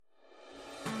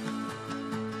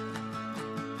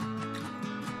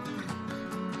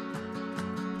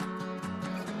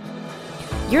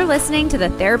You're listening to the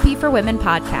Therapy for Women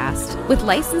podcast with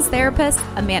licensed therapists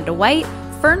Amanda White,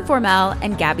 Fern Formel,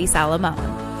 and Gabby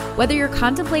Salomone. Whether you're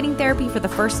contemplating therapy for the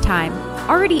first time,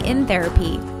 already in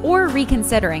therapy, or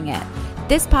reconsidering it,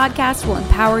 this podcast will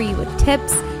empower you with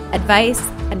tips, advice,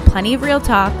 and plenty of real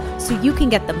talk so you can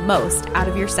get the most out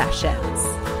of your sessions.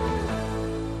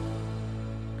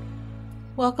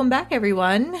 Welcome back,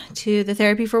 everyone, to the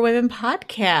Therapy for Women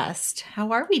podcast.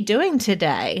 How are we doing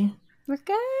today? We're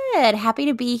good. Happy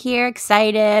to be here.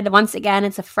 Excited. Once again,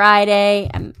 it's a Friday.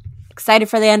 I'm excited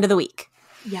for the end of the week.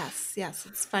 Yes.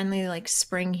 It's finally like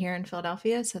spring here in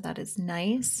Philadelphia, so that is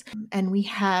nice. And we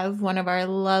have one of our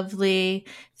lovely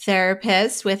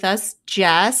therapists with us,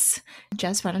 Jess.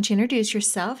 Jess, why don't you introduce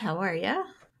yourself? How are you?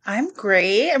 I'm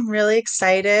great. I'm really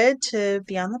excited to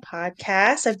be on the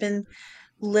podcast. I've been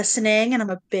listening and I'm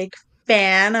a big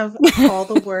fan of all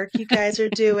the work you guys are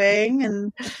doing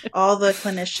and all the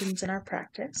clinicians in our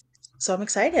practice. So I'm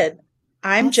excited.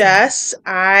 I'm Awesome. Jess.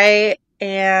 I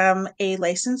am a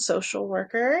licensed social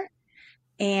worker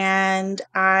and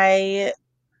I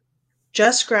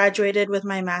just graduated with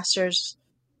my master's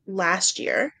last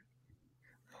year.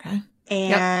 Okay.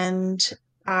 And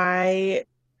I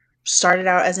started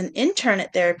out as an intern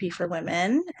at Therapy for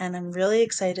Women, and I'm really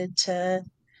excited to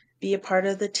be a part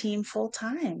of the team full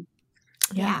time.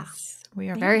 Yes. We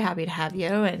are very happy to have you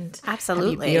and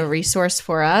Absolutely. have you be a resource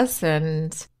for us.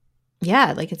 And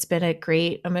yeah, like it's been a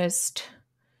great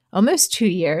almost 2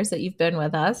 years that you've been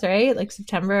with us, right? Like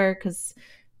September, because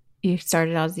you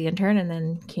started out as the intern and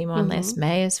then came on last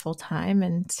May as full time,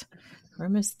 and we're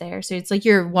almost there. So it's like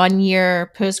your 1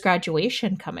 year post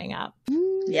graduation coming up.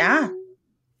 Yeah.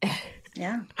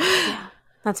 Yeah.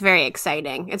 That's very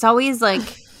exciting. It's always like,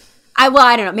 I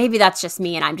don't know, maybe that's just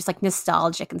me and I'm just like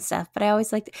nostalgic and stuff, but I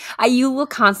always like, you will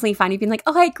constantly find me being like,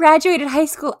 oh, I graduated high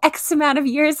school X amount of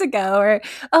years ago, or,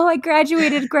 oh, I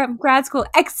graduated grad school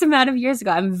X amount of years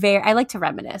ago. I like to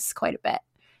reminisce quite a bit.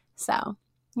 So,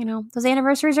 those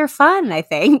anniversaries are fun, I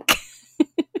think.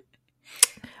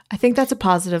 I think that's a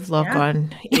positive look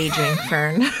on aging,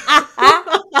 Fern.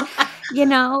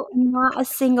 Not a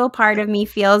single part of me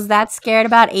feels that scared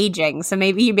about aging. So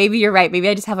maybe you're right. Maybe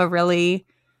I just have a really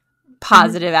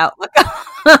positive outlook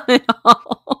on it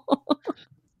all.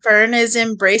 Fern is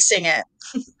embracing it.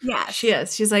 Yeah, she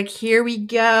is. She's like, here we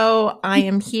go. I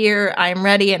am here. I'm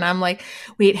ready. And I'm like,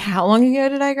 wait, how long ago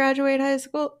did I graduate high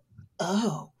school?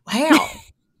 Oh, wow.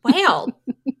 Wow.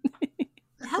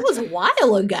 That was a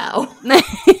while ago.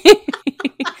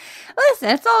 Listen,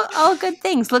 it's all good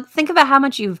things. Look, think about how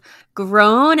much you've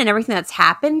grown and everything that's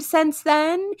happened since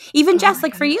then. Even Jess,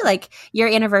 like for you, like your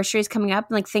anniversary is coming up,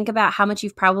 and like think about how much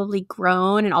you've probably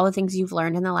grown and all the things you've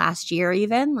learned in the last year,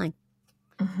 even like,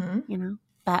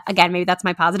 But again, maybe that's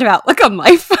my positive outlook on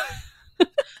life.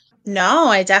 No,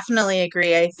 I definitely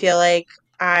agree. I feel like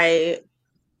I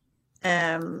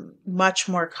am much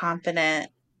more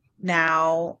confident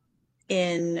now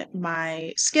in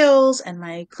my skills and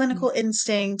my clinical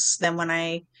instincts than when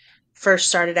I first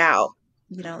stared out,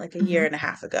 like a year and a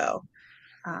half ago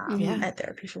at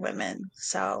Therapy for Women.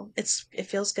 So it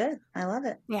feels good. I love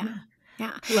it.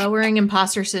 Yeah. Lowering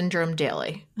imposter syndrome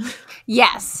daily.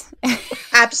 Yes.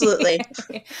 Absolutely.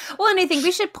 Well, and I think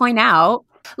we should point out,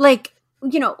 like,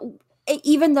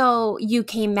 even though you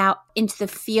came out into the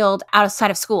field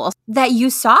outside of school, that you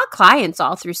saw clients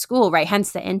all through school, right?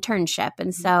 Hence the internship.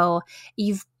 And so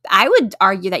I would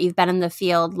argue that you've been in the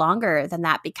field longer than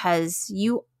that because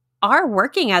you are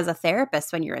working as a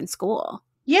therapist when you're in school.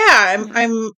 Yeah,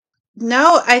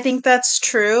 I think that's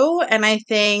true. And I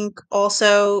think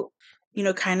also,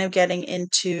 kind of getting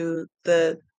into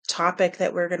the topic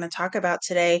that we're going to talk about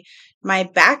today, my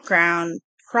background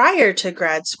prior to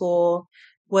grad school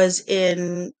was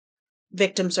in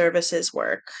victim services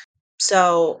work.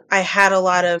 So I had a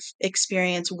lot of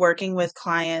experience working with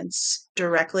clients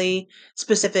directly,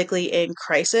 specifically in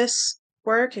crisis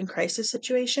work and crisis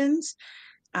situations.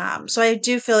 So I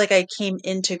do feel like I came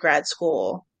into grad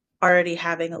school already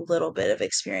having a little bit of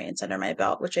experience under my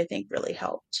belt, which I think really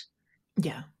helped.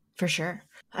 Yeah, for sure.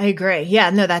 I agree. Yeah,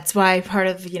 no, that's why part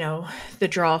of, the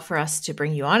draw for us to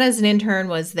bring you on as an intern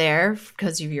was there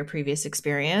because of your previous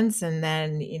experience. And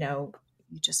then, you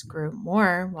just grew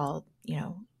more while,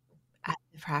 at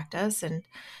the practice. And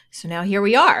so now here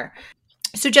we are.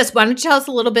 So Jess, why don't you tell us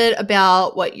a little bit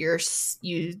about what you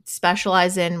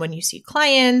specialize in when you see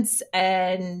clients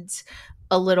and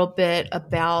a little bit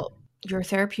about your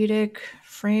therapeutic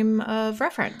frame of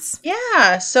reference?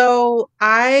 Yeah. So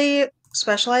I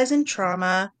specialize in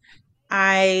trauma.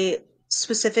 I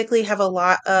specifically have a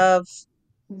lot of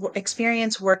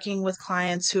experience working with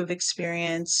clients who have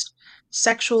experienced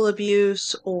sexual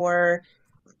abuse or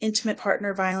intimate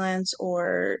partner violence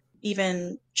or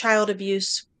even child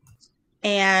abuse.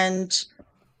 And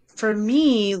for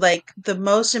me, like the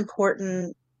most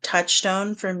important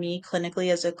touchstone for me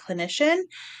clinically as a clinician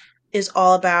is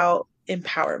all about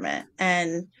empowerment.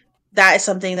 And that is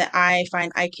something that I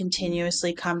find I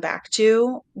continuously come back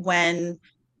to when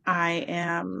I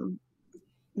am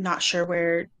not sure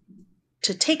where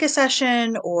to take a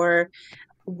session or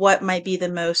what might be the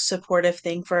most supportive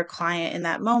thing for a client in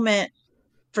that moment.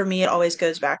 For me, it always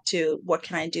goes back to what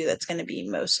can I do that's going to be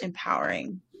most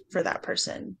empowering for that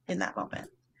person in that moment.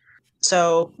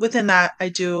 So within that, I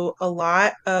do a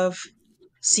lot of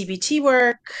CBT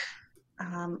work.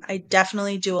 I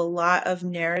definitely do a lot of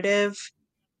narrative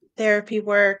therapy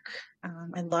work.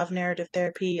 I love narrative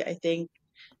therapy. I think,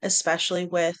 especially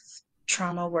with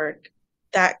trauma work,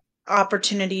 that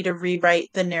opportunity to rewrite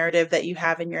the narrative that you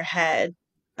have in your head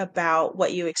about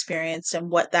what you experienced and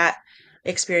what that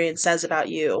experience says about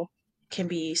you can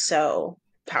be so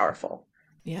powerful.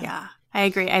 Yeah, I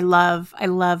agree. I love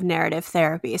narrative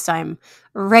therapy. So I'm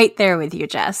right there with you,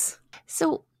 Jess.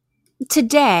 So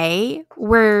today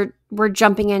we're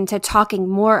jumping into talking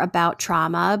more about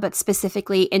trauma, but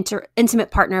specifically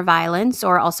intimate partner violence,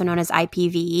 or also known as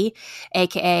IPV,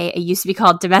 aka it used to be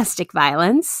called domestic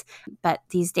violence, but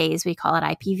these days we call it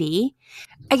IPV.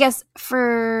 I guess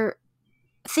for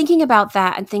thinking about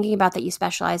that and thinking about that you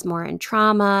specialize more in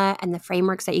trauma and the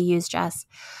frameworks that you use, Jess,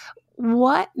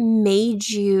 what made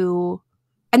you,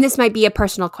 and this might be a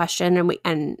personal question,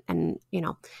 and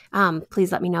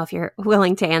please let me know if you're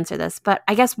willing to answer this, but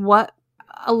I guess what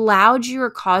allowed you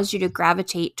or caused you to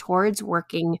gravitate towards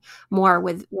working more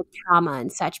with trauma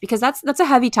and such? Because that's a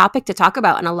heavy topic to talk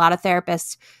about, and a lot of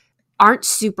therapists aren't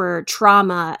super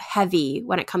trauma heavy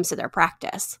when it comes to their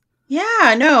practice.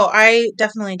 Yeah, no, I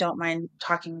definitely don't mind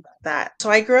talking about that. So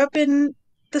I grew up in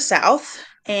the South,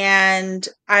 and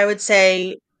I would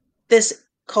say this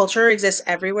culture exists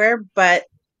everywhere, but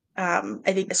I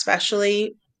think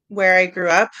especially where I grew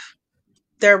up,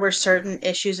 there were certain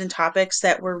issues and topics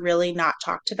that were really not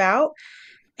talked about,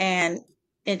 and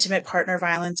intimate partner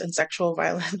violence and sexual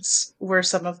violence were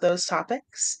some of those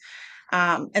topics.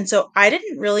 And so I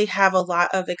didn't really have a lot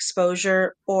of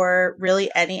exposure or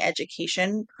really any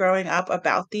education growing up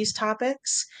about these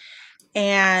topics.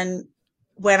 And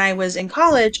when I was in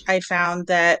college, I found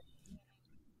that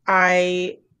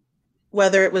I,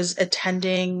 whether it was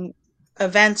attending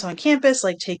events on campus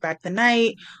like Take Back the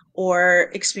Night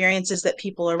or experiences that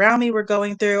people around me were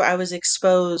going through, I was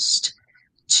exposed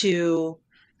to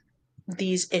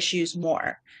these issues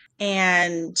more.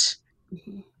 And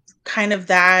kind of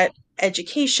that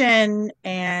education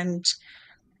and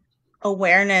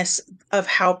awareness of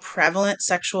how prevalent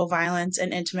sexual violence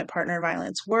and intimate partner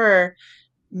violence were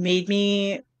made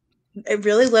me, it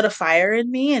really lit a fire in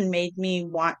me and made me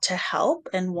want to help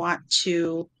and want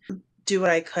to do what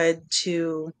I could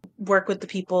to work with the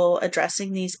people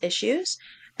addressing these issues.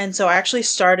 And so I actually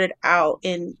started out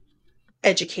in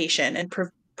education and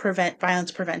prevent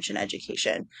violence prevention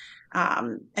education.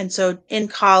 And so in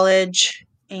college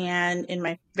and in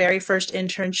my very first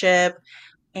internship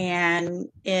and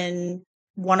in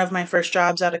one of my first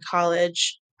jobs out of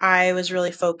college, I was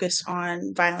really focused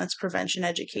on violence prevention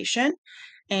education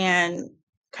and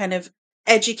kind of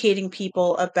educating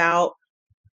people about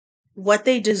what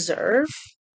they deserve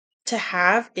to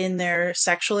have in their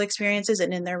sexual experiences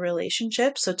and in their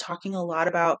relationships. So, talking a lot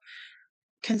about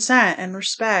consent and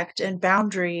respect and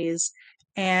boundaries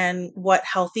and what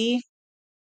healthy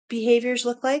behaviors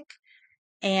look like.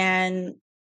 And,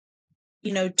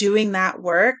 doing that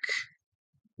work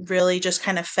really just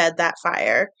kind of fed that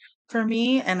fire for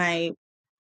me. And I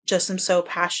just am so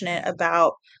passionate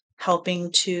about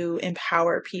helping to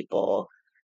empower people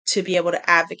to be able to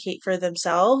advocate for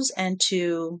themselves and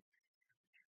to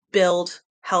build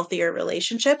healthier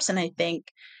relationships. And I think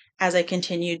as I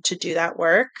continued to do that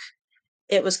work,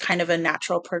 it was kind of a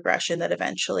natural progression that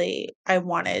eventually I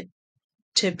wanted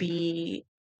to be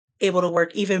able to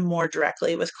work even more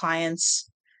directly with clients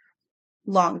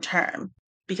long term.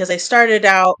 Because I started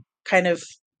out kind of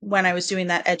when I was doing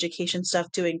that education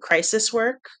stuff, doing crisis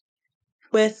work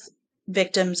with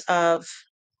victims of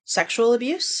sexual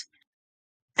abuse.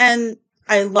 And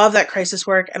I love that crisis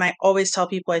work. And I always tell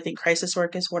people I think crisis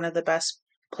work is one of the best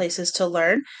places to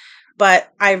learn.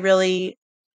 But I really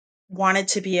wanted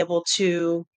to be able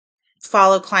to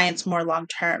follow clients more long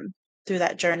term through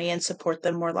that journey and support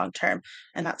them more long term.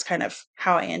 And that's kind of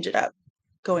how I ended up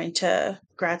going to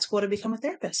grad school to become a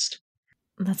therapist.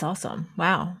 That's awesome.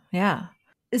 Wow. Yeah.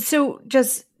 So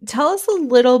just tell us a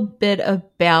little bit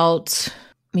about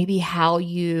maybe how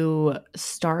you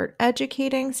start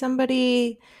educating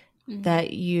somebody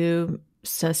that you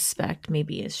suspect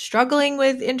maybe is struggling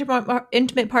with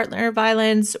intimate partner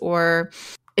violence, or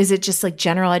is it just like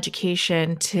general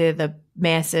education to the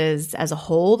masses as a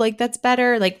whole, like that's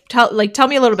better? Tell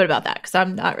me a little bit about that, because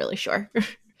I'm not really sure.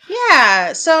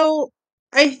 Yeah. So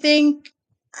I think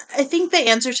the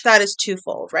answer to that is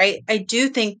twofold, right? I do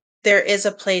think there is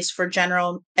a place for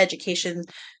general education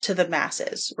to the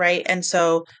masses, right? And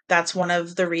so that's one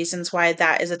of the reasons why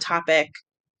that is a topic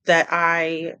that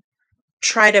I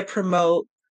try to promote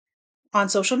on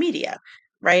social media,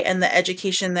 right? And the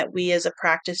education that we as a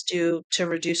practice do to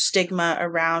reduce stigma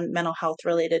around mental health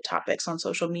related topics on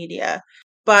social media.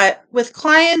 But with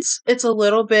clients, it's a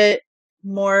little bit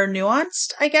more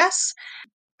nuanced, I guess.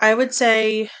 I would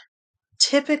say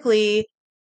typically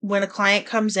when a client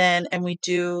comes in and we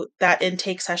do that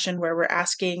intake session where we're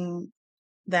asking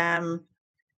them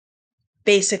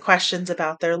basic questions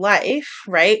about their life,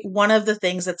 right? One of the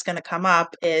things that's going to come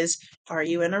up is, are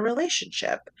you in a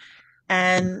relationship?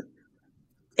 And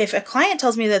if a client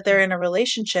tells me that they're in a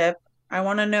relationship, I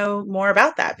want to know more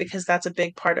about that because that's a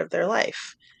big part of their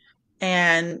life.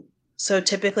 And so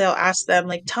typically I'll ask them,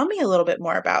 like, tell me a little bit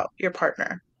more about your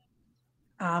partner.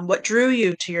 What drew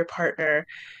you to your partner?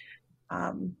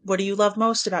 What do you love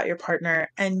most about your partner?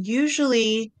 And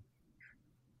usually,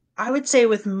 I would say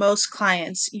with most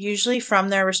clients, usually from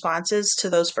their responses to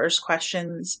those first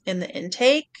questions in the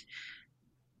intake,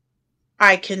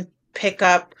 I can pick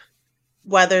up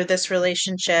whether this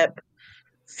relationship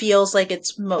feels like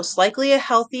it's most likely a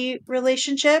healthy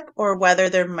relationship or whether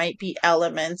there might be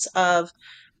elements of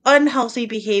unhealthy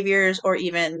behaviors or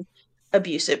even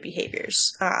abusive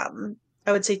behaviors.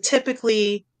 I would say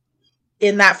typically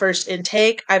in that first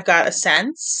intake, I've got a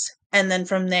sense. And then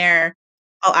from there,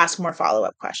 I'll ask more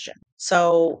follow-up questions.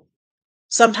 So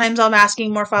sometimes I'm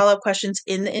asking more follow-up questions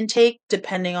in the intake,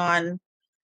 depending on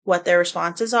what their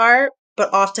responses are.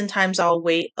 But oftentimes I'll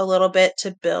wait a little bit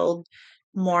to build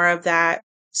more of that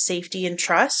safety and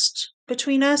trust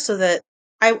between us so that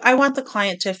I want the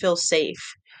client to feel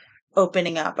safe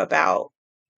opening up about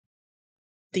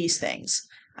these things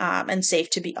and safe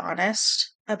to be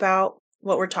honest about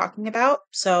what we're talking about.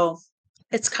 So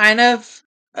it's kind of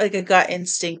like a gut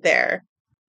instinct there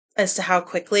as to how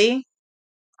quickly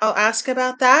I'll ask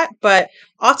about that. But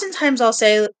oftentimes I'll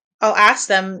ask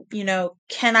them,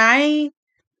 I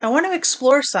want to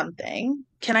explore something.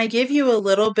 Can I give you a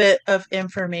little bit of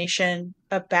information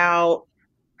about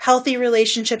healthy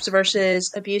relationships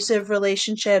versus abusive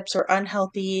relationships or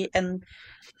unhealthy? And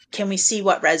can we see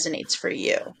what resonates for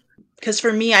you? Because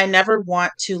for me, I never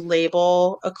want to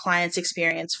label a client's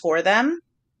experience for them.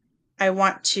 I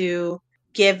want to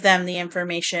give them the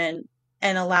information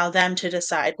and allow them to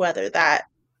decide whether that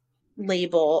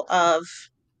label of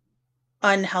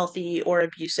unhealthy or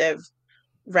abusive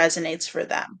resonates for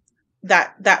them.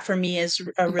 That for me is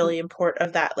a really important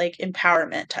of that like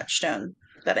empowerment touchstone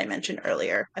that I mentioned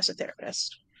earlier as a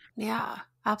therapist. Yeah,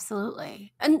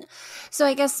 absolutely. And so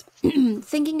I guess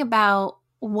thinking about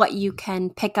what you can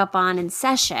pick up on in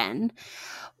session,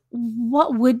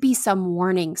 what would be some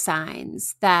warning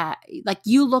signs that like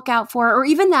you look out for, or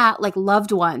even that like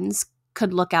loved ones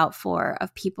could look out for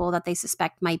of people that they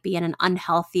suspect might be in an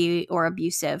unhealthy or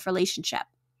abusive relationship?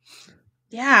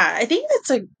 Yeah, I think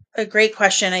that's a great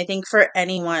question. I think for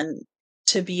anyone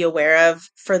to be aware of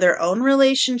for their own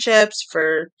relationships,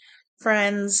 for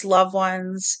friends, loved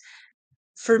ones.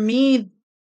 For me,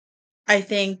 I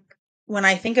think when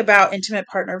I think about intimate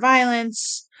partner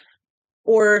violence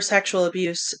or sexual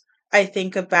abuse, I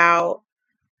think about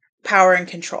power and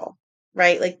control,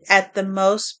 right? Like at the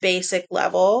most basic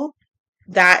level,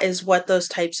 that is what those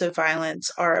types of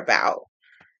violence are about.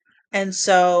 And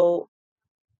so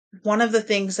one of the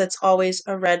things that's always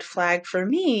a red flag for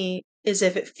me is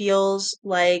if it feels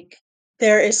like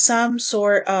there is some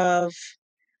sort of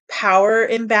power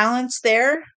imbalance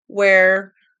there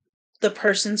where the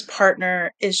person's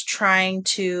partner is trying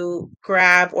to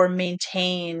grab or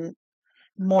maintain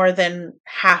more than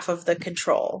half of the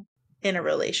control in a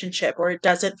relationship, or it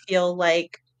doesn't feel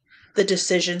like the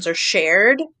decisions are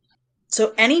shared.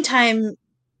 So anytime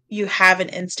you have an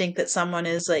instinct that someone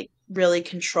is like really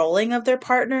controlling of their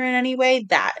partner in any way,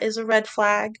 that is a red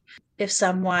flag. If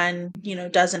someone,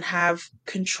 doesn't have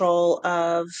control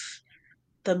of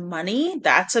the money,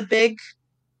 that's a big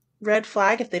red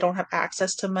flag. If they don't have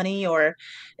access to money, or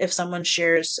if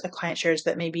a client shares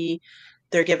that maybe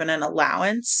they're given an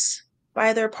allowance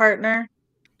by their partner,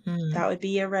 that would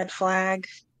be a red flag.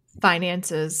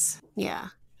 Finances. Yeah.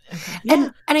 Okay.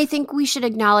 And I think we should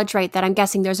acknowledge, right, that I'm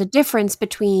guessing there's a difference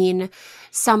between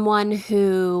someone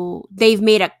who they've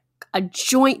made a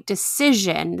joint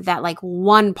decision that like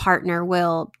one partner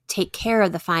will take care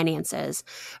of the finances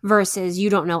versus you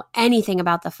don't know anything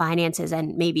about the finances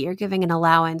and maybe you're giving an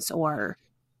allowance or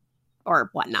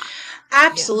whatnot.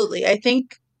 Absolutely. I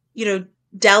think,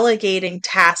 delegating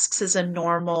tasks is a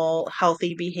normal,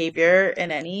 healthy behavior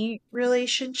in any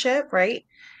relationship, right?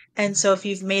 And so if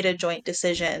you've made a joint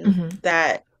decision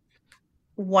that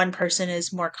one person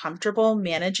is more comfortable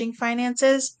managing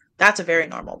finances, that's a very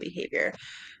normal behavior.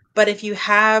 But if you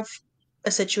have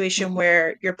a situation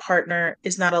where your partner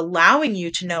is not allowing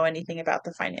you to know anything about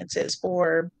the finances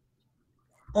or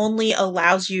only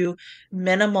allows you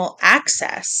minimal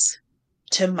access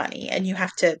to money and you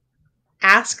have to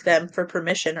ask them for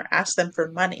permission or ask them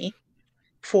for money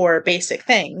for basic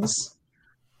things,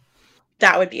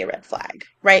 that would be a red flag,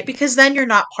 right? Because then you're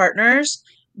not partners.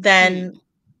 Then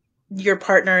your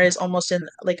partner is almost in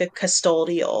like a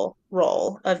custodial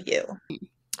role of you.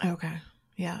 Okay.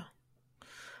 Yeah.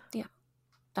 Yeah.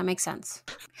 That makes sense.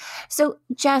 So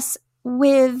Jess,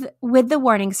 with the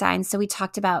warning signs, so we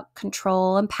talked about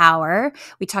control and power.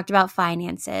 We talked about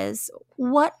finances.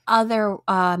 What other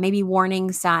maybe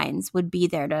warning signs would be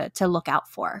there to look out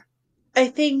for? I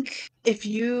think if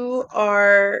you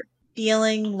are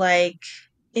feeling like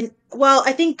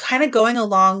I think kind of going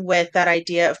along with that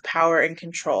idea of power and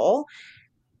control,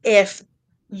 if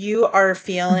you are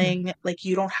feeling like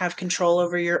you don't have control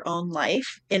over your own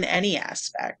life in any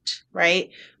aspect, right?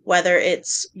 Whether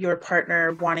it's your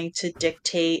partner wanting to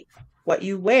dictate what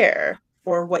you wear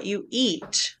or what you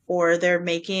eat, or they're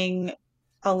making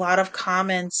a lot of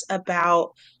comments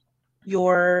about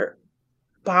your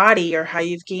body or how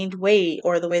you've gained weight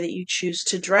or the way that you choose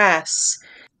to dress,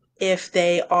 if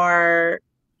they are,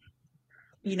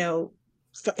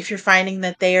 if you're finding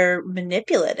that they are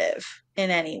manipulative in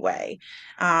any way.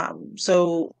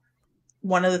 So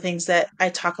one of the things that I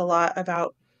talk a lot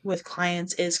about with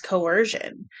clients is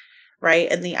coercion, right?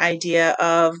 And the idea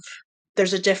of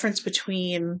there's a difference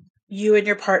between you and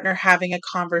your partner having a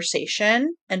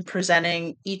conversation and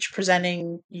presenting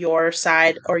your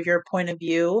side or your point of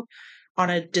view on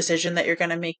a decision that you're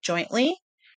going to make jointly,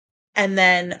 and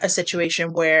then a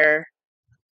situation where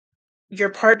your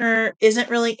partner isn't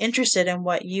really interested in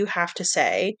what you have to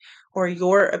say or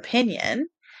your opinion.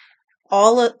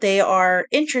 All that they are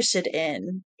interested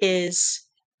in is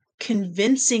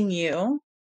convincing you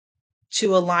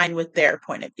to align with their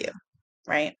point of view,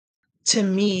 right? To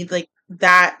me, like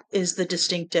that is the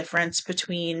distinct difference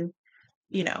between,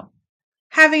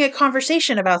 having a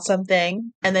conversation about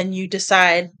something and then you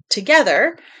decide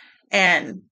together,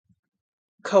 and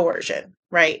coercion,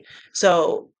 right?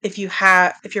 So if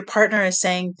your partner is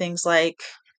saying things like,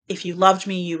 if you loved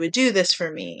me, you would do this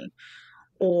for me,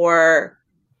 or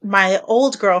my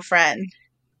old girlfriend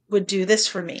would do this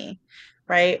for me,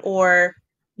 right? Or,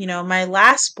 my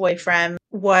last boyfriend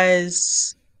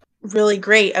was really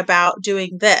great about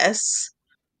doing this,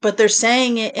 but they're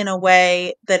saying it in a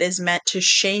way that is meant to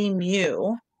shame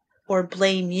you or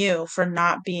blame you for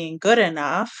not being good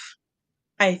enough.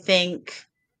 I think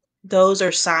those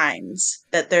are signs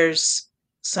that there's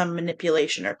some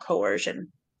manipulation or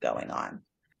coercion going on.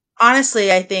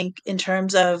 Honestly, I think in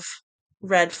terms of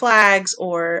red flags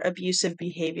or abusive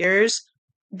behaviors,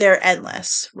 they're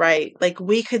endless, right? Like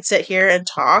we could sit here and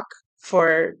talk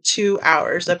for 2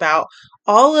 hours about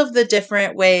all of the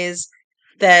different ways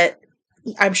that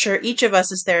I'm sure each of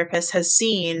us as therapists has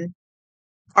seen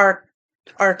our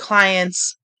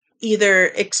clients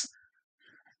either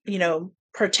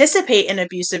participate in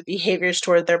abusive behaviors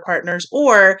toward their partners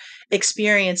or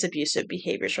experience abusive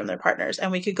behaviors from their partners.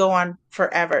 And we could go on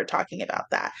forever talking about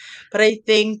that. But I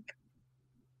think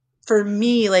for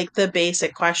me, like the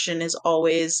basic question is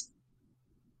always,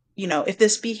 if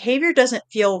this behavior doesn't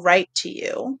feel right to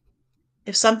you,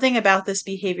 if something about this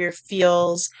behavior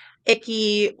feels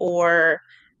icky or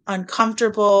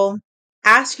uncomfortable,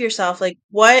 ask yourself, like,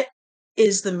 what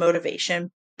is the motivation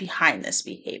behind this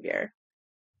behavior?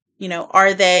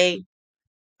 Are they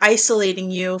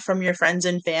isolating you from your friends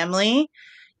and family,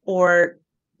 or,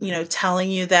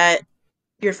 telling you that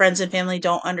your friends and family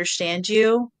don't understand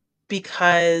you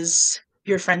because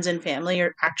your friends and family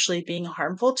are actually being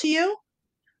harmful to you?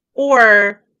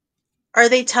 Or are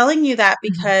they telling you that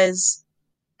because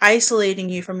isolating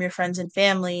you from your friends and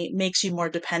family makes you more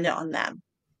dependent on them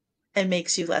and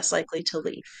makes you less likely to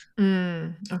leave?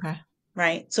 Okay.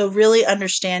 Right. So really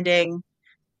understanding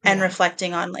and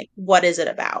reflecting on like, what is it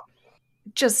about?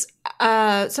 Just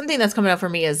something that's coming up for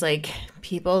me is like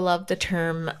people love the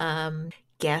term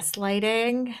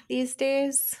gaslighting these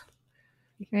days,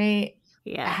 right?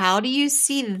 Yeah. How do you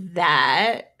see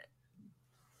that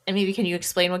and maybe can you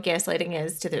explain what gaslighting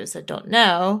is to those that don't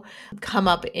know, come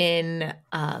up in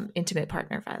intimate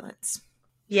partner violence?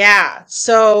 Yeah.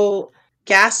 So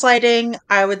gaslighting,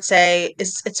 I would say,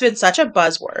 it's been such a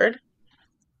buzzword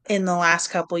in the last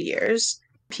couple years.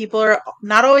 People are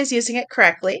not always using it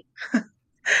correctly.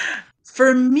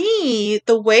 For me,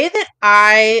 the way that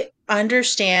I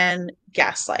understand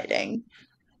gaslighting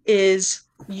is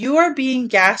you are being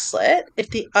gaslit if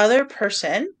the other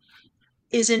person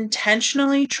is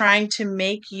intentionally trying to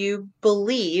make you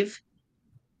believe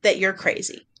that you're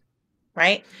crazy,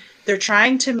 right? They're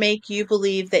trying to make you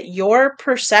believe that your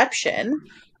perception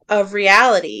of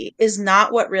reality is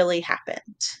not what really happened,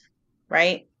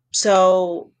 right?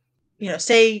 So,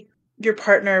 say your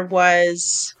partner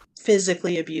was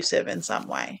physically abusive in some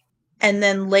way, and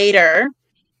then later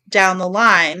down the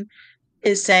line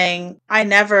is saying, I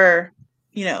never,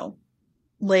 you know,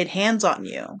 laid hands on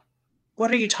you. What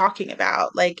are you talking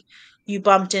about? Like, you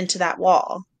bumped into that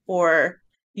wall or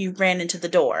you ran into the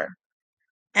door.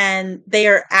 And they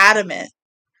are adamant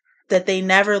that they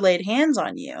never laid hands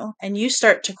on you. And you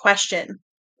start to question,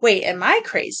 wait, am I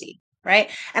crazy? Right.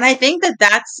 And I think that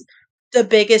that's the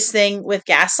biggest thing with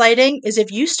gaslighting is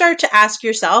if you start to ask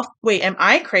yourself, wait, am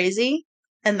I crazy?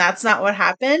 And that's not what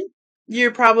happened,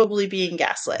 you're probably being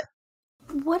gaslit.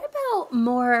 What about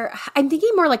more, I'm thinking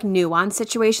more like nuanced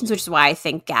situations, which is why I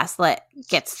think gaslit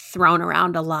gets thrown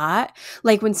around a lot.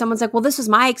 Like when someone's like, well, this was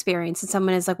my experience, and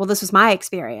someone is like, well, this was my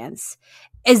experience.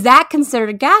 Is that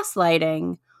considered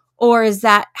gaslighting? Or is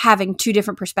that having two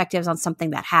different perspectives on something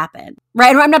that happened?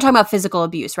 Right? And I'm not talking about physical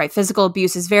abuse, right? Physical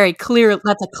abuse is very clear.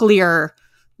 That's a clear,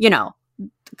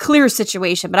 clear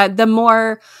situation. But the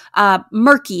more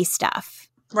murky stuff.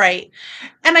 Right.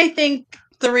 And I think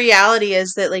the reality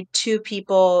is that like two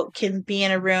people can be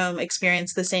in a room,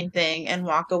 experience the same thing, and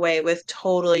walk away with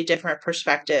totally different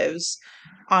perspectives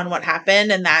on what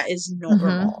happened. And that is normal.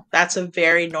 Mm-hmm. That's a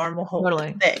very normal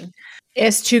thing.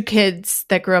 It's two kids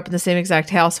that grew up in the same exact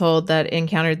household that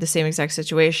encountered the same exact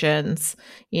situations,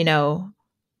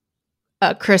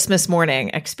 a Christmas morning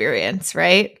experience,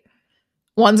 right?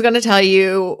 One's going to tell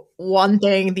you one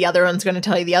thing, the other one's going to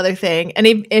tell you the other thing. And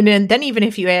then even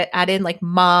if you add in like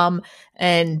mom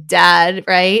and dad,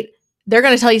 right, they're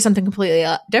going to tell you something completely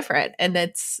different. And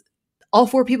it's all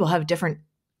four people have different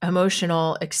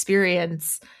emotional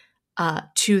experience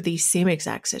to the same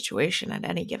exact situation at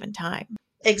any given time.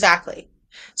 Exactly.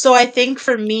 So I think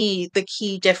for me, the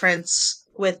key difference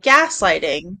with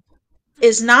gaslighting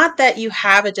is not that you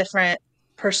have a different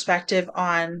perspective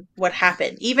on what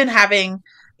happened, even having,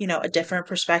 a different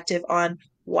perspective on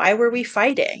why were we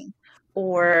fighting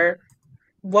or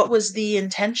what was the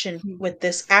intention with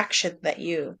this action that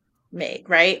you made,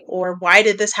 right? Or why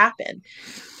did this happen?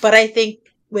 But I think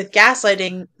with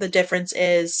gaslighting, the difference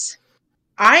is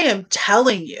I am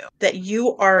telling you that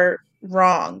you are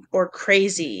wrong or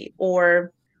crazy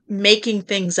or making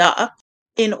things up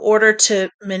in order to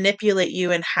manipulate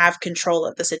you and have control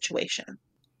of the situation.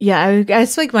 Yeah, I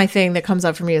guess like my thing that comes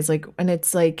up for me is like when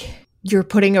it's like you're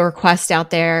putting a request out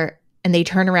there and they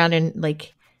turn around and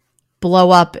like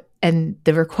blow up and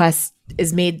the request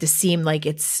is made to seem like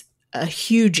it's a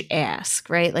huge ask,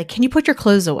 right? Like, can you put your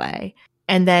clothes away?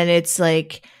 And then it's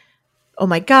like, oh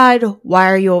my God, why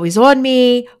are you always on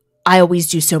me? I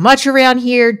always do so much around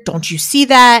here. Don't you see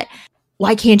that?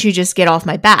 Why can't you just get off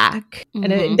my back?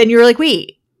 Mm-hmm. And then you're like,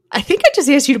 wait, I think I just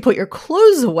asked you to put your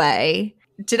clothes away.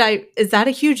 Is that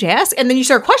a huge ask? And then you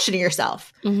start questioning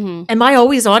yourself. Mm-hmm. Am I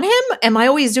always on him? Am I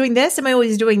always doing this? Am I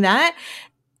always doing that?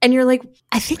 And you're like,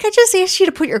 I think I just asked you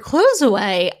to put your clothes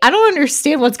away. I don't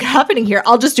understand what's happening here.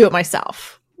 I'll just do it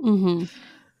myself. Mm-hmm.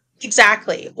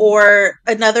 Exactly. Or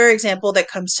another example that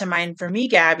comes to mind for me,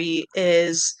 Gabby,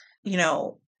 is,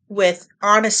 with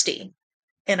honesty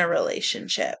in a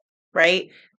relationship,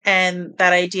 right? And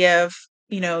that idea of,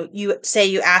 you say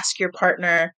you ask your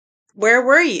partner, where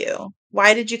were you?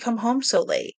 Why did you come home so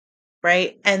late?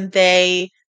 Right? And they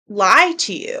lie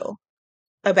to you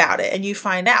about it and you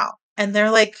find out. And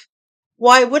they're like,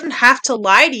 well, I wouldn't have to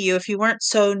lie to you if you weren't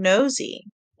so nosy.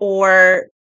 Or,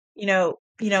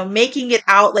 making it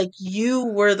out like you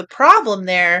were the problem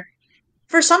there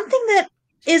for something that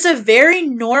is a very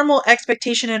normal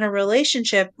expectation in a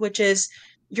relationship, which is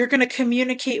you're going to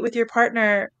communicate with your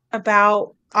partner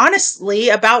honestly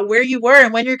about where you were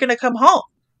and when you're going to come home.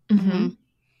 Mm-hmm.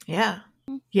 Yeah.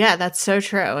 Yeah, that's so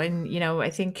true. And, I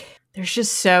think there's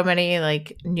just so many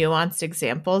like nuanced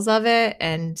examples of it.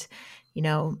 And,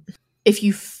 if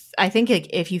you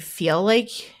feel like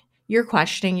you're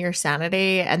questioning your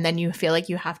sanity and then you feel like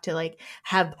you have to like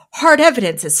have hard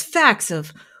evidence as facts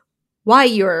of why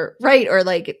you're right or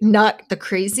like not the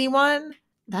crazy one,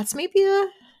 that's maybe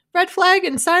red flag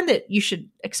and sign that you should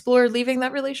explore leaving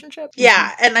that relationship.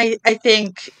 Yeah. And I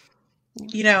think,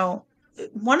 you know,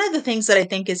 one of the things that I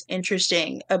think is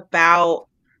interesting about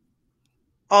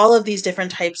all of these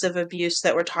different types of abuse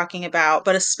that we're talking about,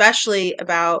 but especially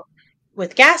about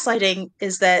with gaslighting,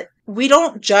 is that we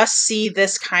don't just see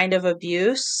this kind of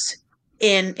abuse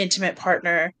in intimate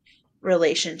partner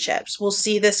relationships. We'll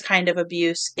see this kind of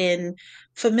abuse in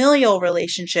familial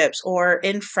relationships or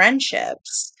in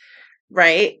friendships,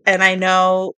 right? And I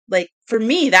know, like, for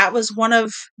me, that was one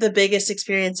of the biggest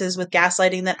experiences with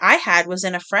gaslighting that I had, was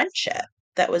in a friendship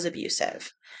that was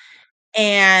abusive.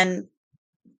 And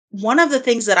one of the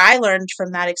things that I learned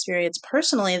from that experience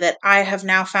personally, that I have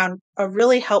now found a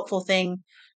really helpful thing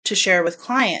to share with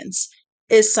clients,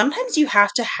 is sometimes you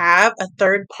have to have a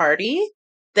third party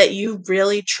that you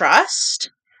really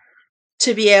trust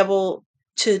to be able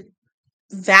to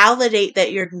validate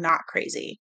that you're not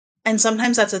crazy. And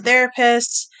sometimes that's a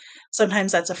therapist,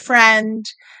 sometimes that's a friend.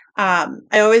 I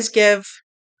always give,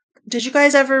 did you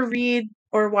guys ever read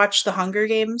or watch the Hunger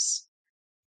Games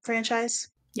franchise?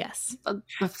 Yes.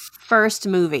 The first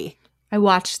movie. I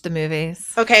watched the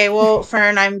movies. Okay, well,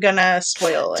 Fern, I'm gonna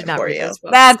spoil Did it not for read you. those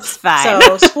books. That's fine.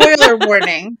 So, spoiler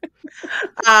warning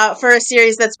for a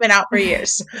series that's been out for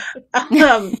years.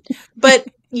 But,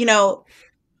 you know,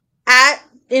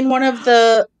 in one of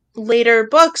the later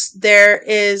books, there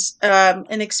is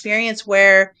an experience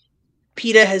where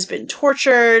PETA has been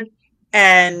tortured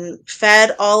and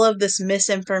fed all of this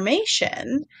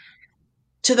misinformation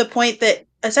to the point that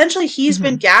essentially he's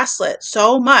been gaslit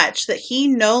so much that he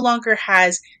no longer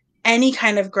has any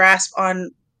kind of grasp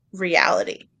on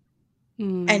reality.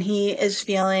 And he is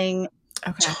feeling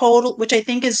total, which I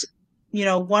think is, you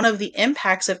know, one of the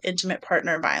impacts of intimate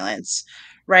partner violence,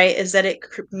 right? Is that it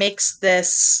makes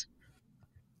this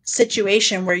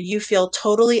situation where you feel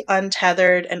totally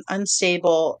untethered and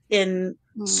unstable in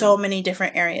so many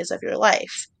different areas of your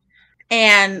life.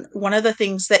 And one of the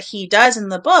things that he does in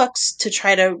the books to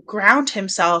try to ground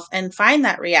himself and find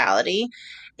that reality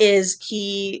is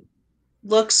he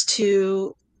looks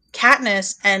to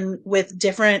Katniss, and with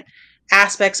different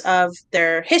aspects of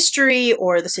their history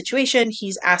or the situation,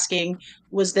 he's asking,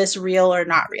 was this real or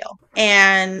not real?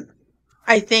 And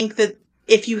I think that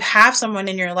if you have someone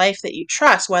in your life that you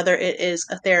trust, whether it is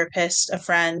a therapist, a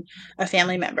friend, a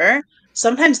family member,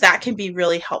 sometimes that can be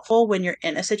really helpful when you're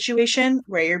in a situation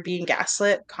where you're being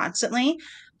gaslit constantly,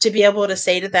 to be able to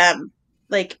say to them,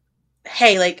 like,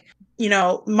 hey, like, you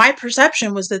know, my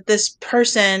perception was that this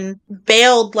person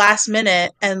bailed last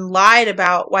minute and lied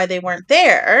about why they weren't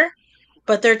there,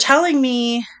 but they're telling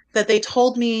me that they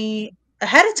told me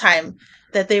ahead of time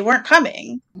that they weren't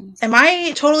coming. Am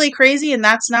I totally crazy and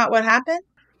that's not what happened?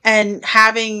 And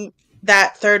having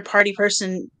that third party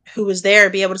person who was there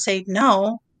be able to say,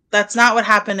 no, that's not what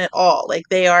happened at all. Like,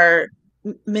 they are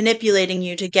manipulating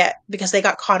you to get, because they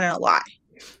got caught in a lie.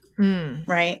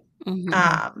 Right?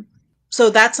 So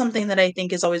that's something that I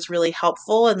think is always really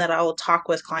helpful, and that I will talk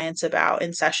with clients about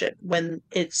in session when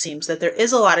it seems that there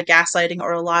is a lot of gaslighting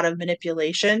or a lot of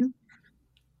manipulation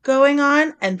going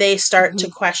on, and they start to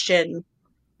question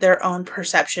their own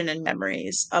perception and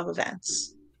memories of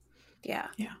events. Yeah.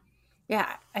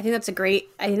 I think that's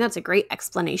a great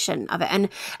explanation of it,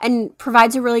 and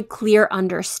provides a really clear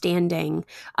understanding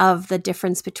of the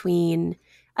difference between,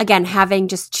 again, having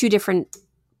just two different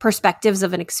perspectives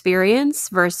of an experience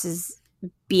versus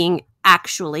being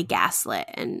actually gaslit,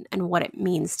 and what it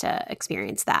means to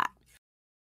experience that.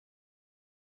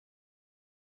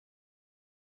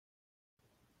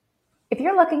 If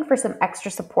you're looking for some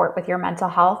extra support with your mental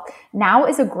health, now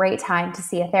is a great time to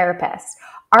see a therapist.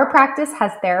 Our practice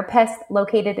has therapists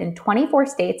located in 24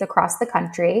 states across the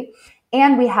country,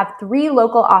 and we have 3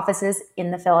 local offices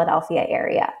in the Philadelphia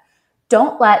area.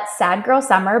 Don't let sad girl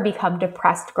summer become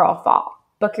depressed girl fall.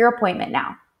 Book your appointment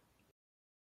now.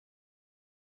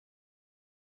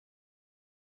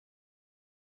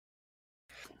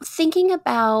 Thinking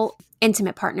about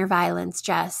intimate partner violence,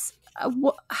 Jess,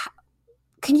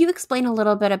 can you explain a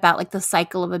little bit about, like, the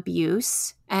cycle of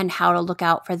abuse and how to look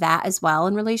out for that as well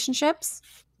in relationships?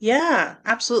 Yeah,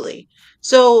 absolutely.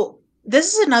 So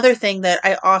this is another thing that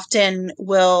I often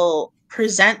will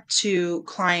present to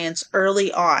clients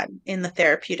early on in the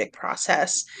therapeutic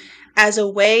process as a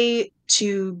way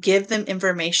to give them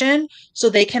information so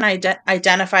they can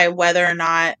identify whether or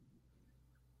not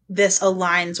this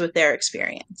aligns with their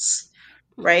experience.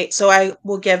 Right? So I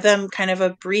will give them kind of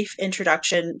a brief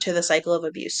introduction to the cycle of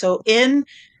abuse. So in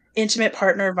intimate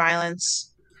partner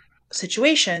violence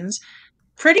situations,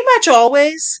 pretty much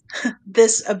always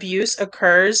this abuse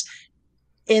occurs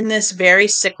in this very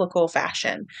cyclical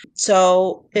fashion.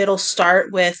 So it'll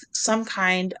start with some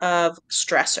kind of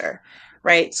stressor,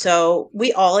 right? So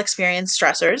we all experience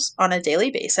stressors on a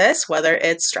daily basis, whether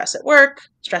it's stress at work,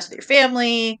 stress with your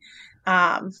family.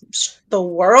 The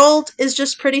world is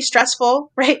just pretty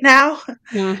stressful right now.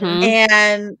 Mm-hmm.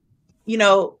 And, you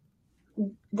know,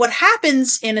 what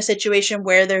happens in a situation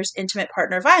where there's intimate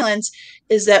partner violence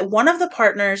is that one of the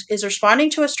partners is responding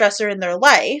to a stressor in their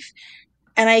life.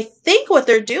 And I think what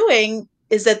they're doing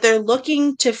is that they're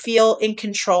looking to feel in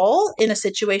control in a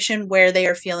situation where they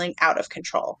are feeling out of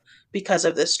control because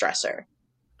of this stressor.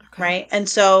 Okay. Right. And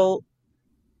so,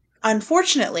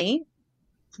 unfortunately,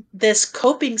 this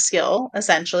coping skill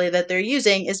essentially that they're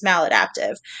using is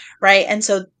maladaptive. Right. And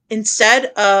so instead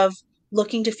of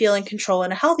looking to feel in control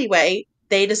in a healthy way,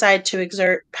 they decide to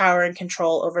exert power and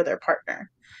control over their partner.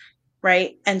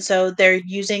 Right. And so they're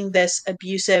using this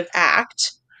abusive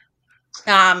act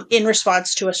in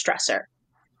response to a stressor,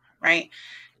 right?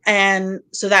 And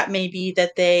so that may be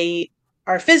that they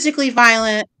are physically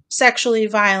violent, sexually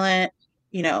violent,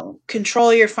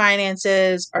 control your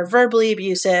finances, are verbally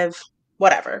abusive,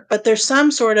 whatever. But there's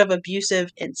some sort of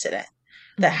abusive incident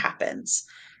that happens.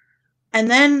 And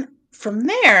then from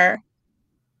there,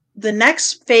 the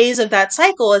next phase of that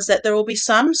cycle is that there will be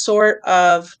some sort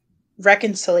of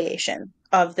reconciliation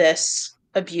of this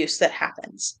abuse that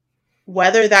happens,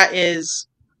 whether that is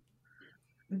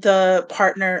the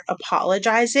partner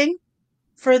apologizing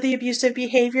for the abusive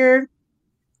behavior.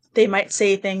 They might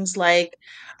say things like,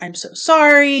 I'm so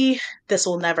sorry. This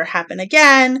will never happen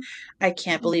again. I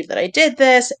can't believe that I did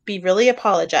this. Be really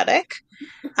apologetic.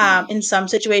 In some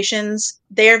situations,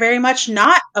 they are very much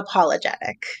not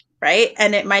apologetic, right?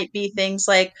 And it might be things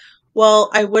like, well,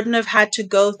 I wouldn't have had to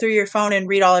go through your phone and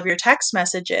read all of your text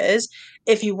messages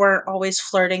if you weren't always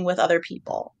flirting with other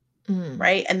people,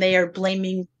 right? And they are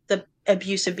blaming the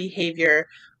abusive behavior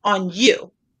on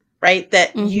you, right?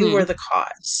 That you were the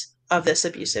cause of this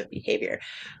abusive behavior.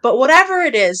 But whatever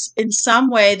it is, in some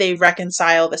way they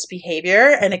reconcile this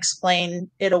behavior and explain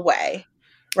it away,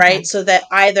 right? Okay. So that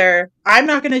either I'm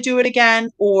not going to do it again,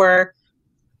 or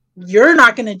you're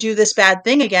not going to do this bad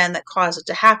thing again that caused it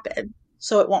to happen,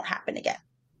 so it won't happen again,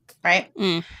 right?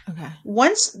 Okay.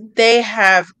 Once they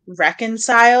have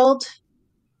reconciled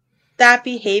that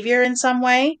behavior in some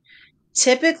way,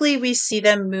 typically we see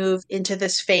them move into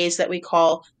this phase that we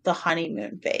call the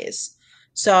honeymoon phase.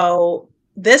 So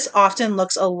this often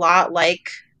looks a lot like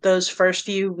those first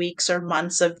few weeks or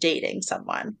months of dating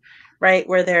someone, right?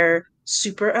 Where they're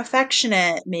super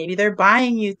affectionate. Maybe they're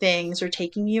buying you things or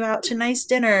taking you out to nice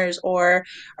dinners, or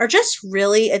are just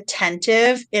really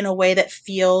attentive in a way that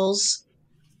feels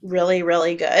really,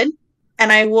 really good.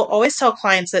 And I will always tell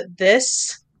clients that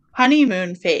this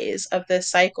honeymoon phase of this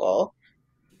cycle,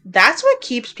 that's what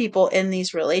keeps people in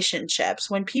these relationships.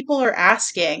 When people are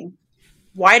asking,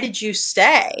 why did you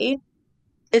stay?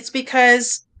 It's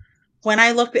because when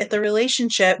I look at the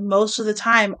relationship, most of the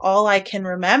time, all I can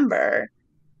remember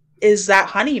is that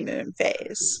honeymoon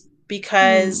phase.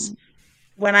 Because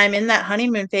when I'm in that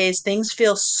honeymoon phase, things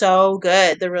feel so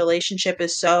good. The relationship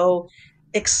is so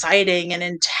exciting and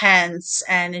intense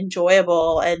and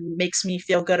enjoyable and makes me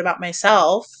feel good about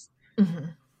myself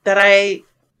that I,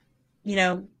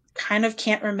 kind of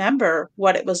can't remember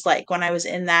what it was like when I was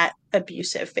in that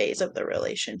abusive phase of the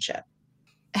relationship.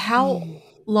 How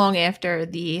long after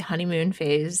the honeymoon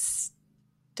phase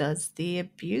does the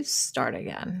abuse start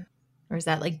again? Or is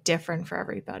that like different for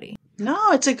everybody?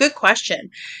 No, it's a good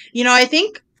question. I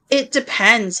think it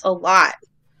depends a lot.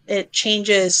 It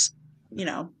changes,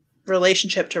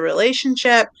 relationship to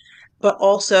relationship, but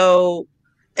also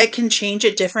it can change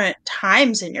at different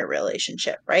times in your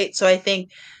relationship, right? So I think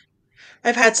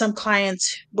I've had some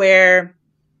clients where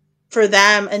for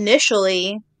them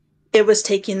initially it was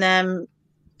taking them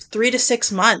 3 to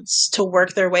 6 months to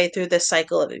work their way through this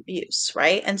cycle of abuse,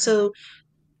 right? And so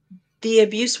the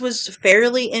abuse was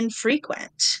fairly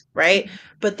infrequent, right?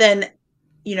 But then,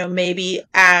 maybe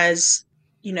as,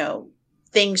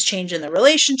 things change in the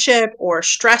relationship or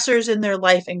stressors in their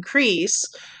life increase,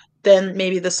 then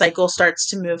maybe the cycle starts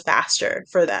to move faster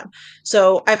for them.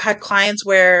 So I've had clients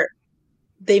where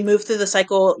they move through the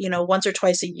cycle, once or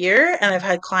twice a year. And I've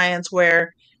had clients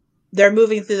where they're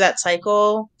moving through that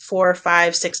cycle 4,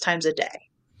 5, 6 times a day,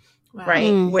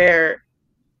 right? Where,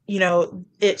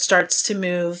 it starts to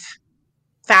move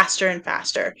faster and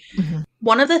faster.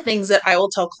 One of the things that I will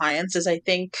tell clients is I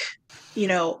think,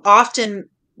 often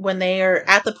when they are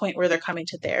at the point where they're coming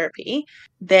to therapy,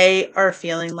 they are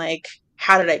feeling like,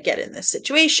 how did I get in this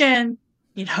situation?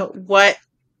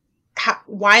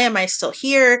 why am I still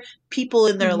here? People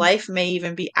in their Mhm. life may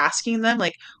even be asking them,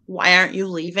 like, why aren't you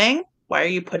leaving? Why are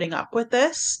you putting up with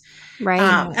this? Right.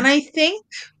 And I think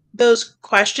those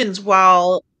questions,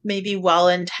 while maybe well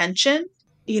intentioned,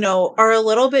 are a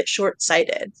little bit short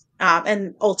sighted,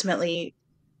 and ultimately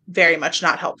very much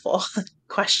not helpful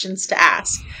questions to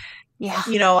ask. Yeah.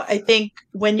 I think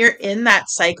when you're in that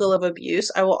cycle of abuse,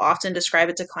 I will often describe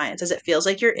it to clients as it feels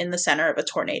like you're in the center of a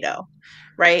tornado,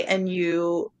 right? And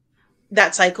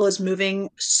that cycle is moving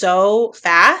so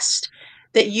fast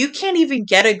that you can't even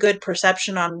get a good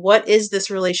perception on what is this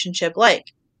relationship like.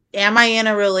 Am I in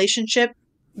a relationship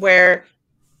where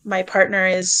my partner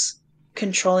is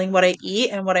controlling what I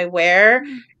eat and what I wear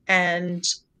and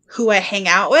who I hang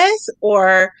out with?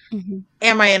 Or Mhm.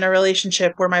 am I in a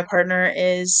relationship where my partner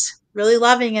is really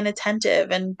loving and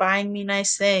attentive and buying me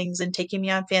nice things and taking me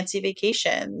on fancy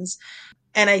vacations?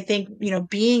 And I think,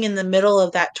 being in the middle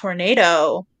of that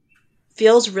tornado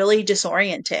feels really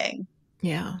disorienting.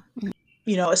 Yeah.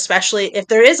 Especially if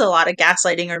there is a lot of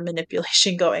gaslighting or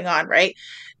manipulation going on, right?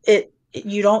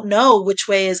 You don't know which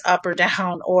way is up or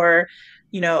down, or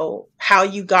how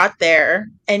you got there,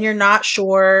 and you're not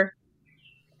sure.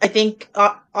 I think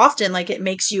often, like, it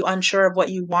makes you unsure of what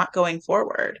you want going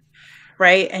forward,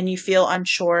 right? And you feel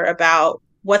unsure about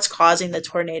what's causing the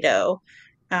tornado.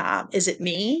 Is it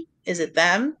me? Is it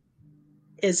them?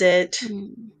 Is it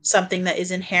Mm. something that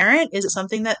is inherent? Is it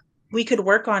something that we could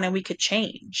work on and we could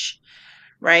change?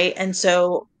 Right. And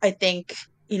so I think,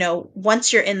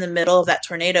 once you're in the middle of that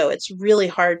tornado, it's really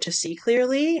hard to see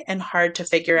clearly and hard to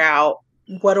figure out,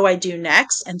 what do I do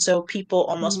next? And so people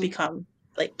almost Mhm. become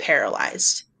like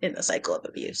paralyzed in the cycle of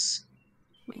abuse.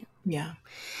 Yeah.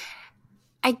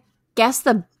 I guess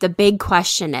the big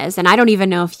question is, and I don't even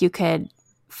know if you could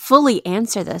fully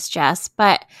answer this, Jess,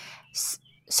 but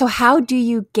so how do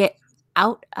you get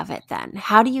out of it then?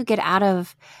 How do you get out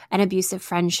of an abusive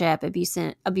friendship,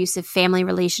 abusive family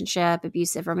relationship,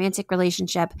 abusive romantic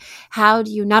relationship? How do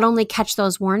you not only catch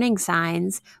those warning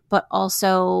signs, but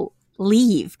also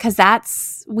leave?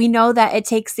 Because we know that it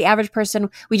takes the average person,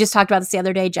 we just talked about this the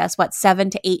other day, Jess, 7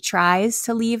 to 8 tries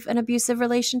to leave an abusive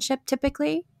relationship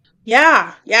typically?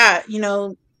 Yeah. Yeah.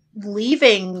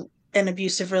 Leaving an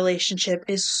abusive relationship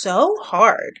is so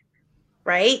hard,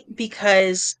 right?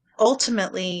 Because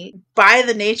ultimately, by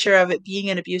the nature of it being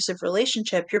an abusive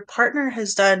relationship, your partner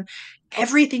has done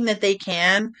everything that they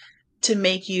can to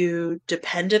make you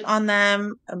dependent on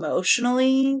them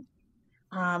emotionally,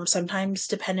 sometimes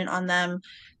dependent on them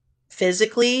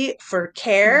physically for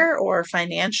care or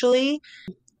financially.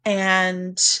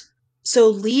 And so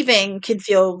leaving can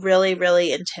feel really,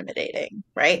 really intimidating,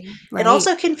 right? It Right.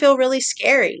 also can feel really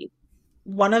scary.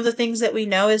 One of the things that we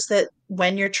know is that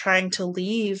when you're trying to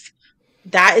leave,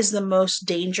 that is the most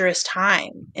dangerous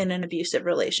time in an abusive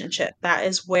relationship. That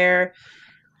is where,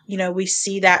 we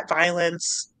see that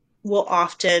violence will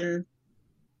often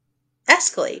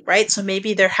escalate, right? So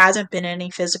maybe there hasn't been any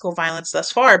physical violence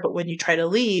thus far, but when you try to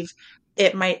leave,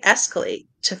 it might escalate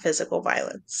to physical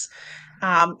violence.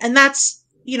 And that's,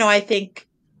 I think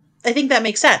that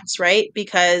makes sense, right?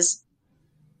 Because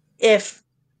if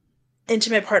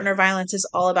intimate partner violence is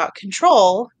all about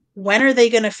control, when are they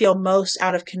going to feel most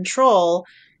out of control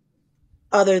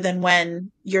other than when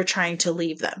you're trying to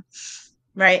leave them,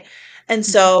 right? And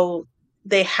so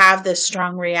they have this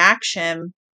strong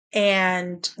reaction,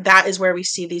 and that is where we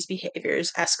see these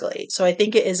behaviors escalate. So I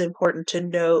think it is important to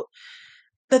note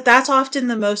that that's often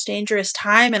the most dangerous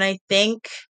time. And I think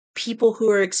people who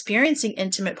are experiencing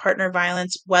intimate partner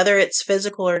violence, whether it's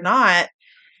physical or not,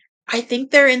 I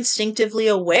think they're instinctively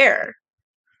aware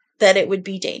that it would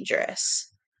be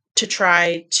dangerous to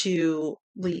try to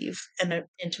leave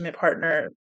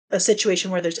a situation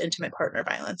where there's intimate partner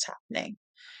violence happening,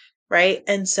 right?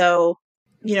 And so,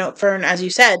 Fern, as you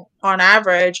said, on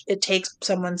average, it takes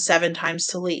someone 7 times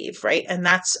to leave, right? And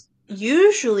that's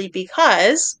usually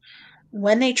because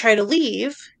when they try to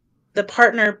leave, the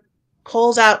partner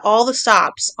pulls out all the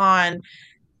stops on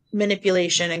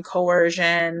manipulation and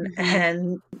coercion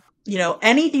and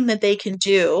anything that they can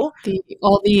do.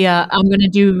 I'm going to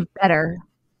do better,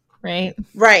 right?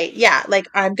 Right. Yeah. Like,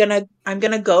 I'm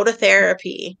gonna go to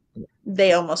therapy.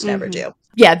 They almost never Mm-hmm. do.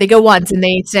 Yeah, they go once and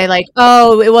they say like,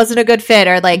 "Oh, it wasn't a good fit,"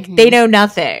 or like, "They know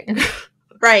nothing."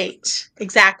 Right.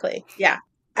 Exactly. Yeah.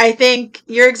 I think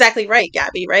you're exactly right,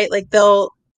 Gabby, right? Like,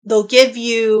 they'll give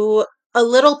you a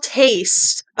little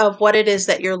taste of what it is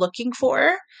that you're looking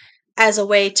for as a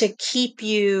way to keep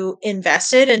you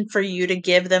invested and for you to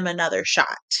give them another shot,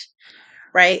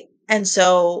 right? And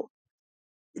so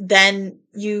then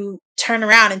you turn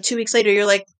around and 2 weeks later you're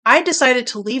like, I decided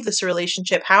to leave this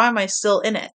relationship. How am I still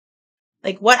in it?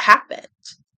 Like, what happened?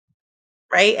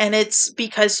 Right? And it's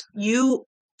because you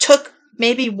took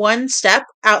maybe one step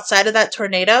outside of that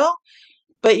tornado,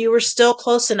 but you were still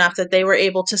close enough that they were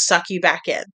able to suck you back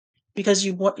in because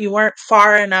you weren't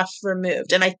far enough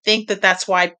removed. And I think that that's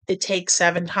why it takes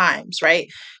 7 times, right?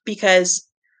 Because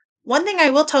one thing I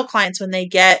will tell clients when they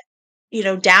get,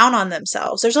 down on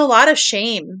themselves, there's a lot of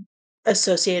shame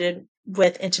associated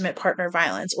with intimate partner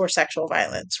violence or sexual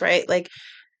violence, right? Like,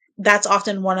 that's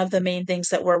often one of the main things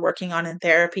that we're working on in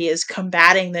therapy is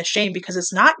combating the shame because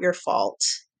it's not your fault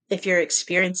if you're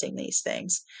experiencing these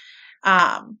things.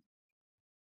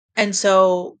 And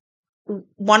so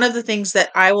one of the things that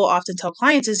I will often tell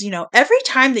clients is, every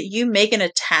time that you make an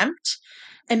attempt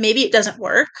and maybe it doesn't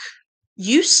work,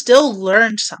 you still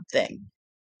learned something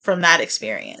from that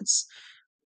experience.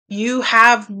 You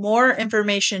have more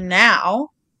information now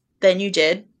than you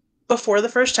did before the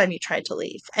first time you tried to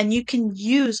leave. And you can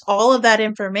use all of that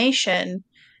information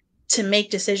to make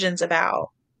decisions about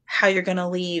how you're going to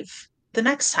leave the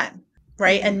next time.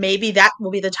 Right. And maybe that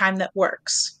will be the time that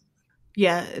works.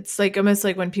 Yeah. It's like almost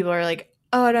like when people are like,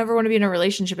 oh, I never want to be in a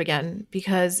relationship again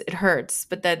because it hurts.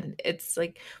 But then it's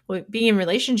like, well, being in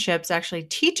relationships actually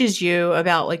teaches you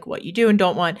about like what you do and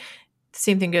don't want. The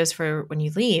same thing goes for when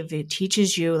you leave. It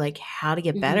teaches you like how to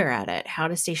get better at it, how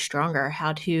to stay stronger,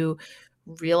 how to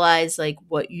realize like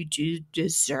what you do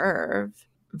deserve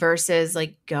versus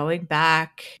like going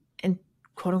back and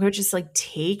quote unquote just like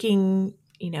taking,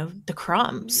 the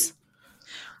crumbs.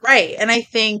 Right. And I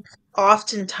think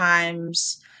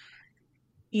oftentimes,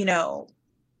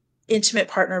 intimate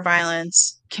partner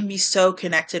violence can be so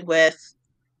connected with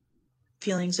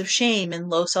feelings of shame and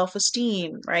low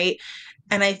self-esteem, right?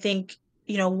 And I think,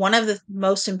 one of the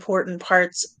most important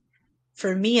parts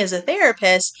for me as a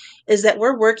therapist is that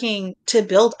we're working to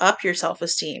build up your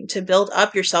self-esteem, to build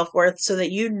up your self-worth so that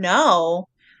you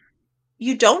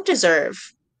don't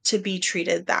deserve to be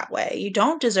treated that way. You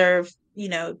don't deserve,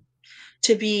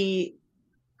 to be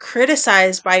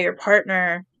criticized by your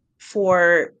partner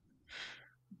for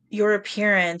your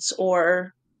appearance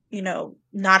or,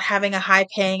 not having a high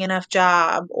paying enough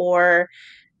job or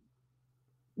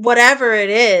whatever it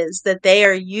is that they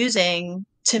are using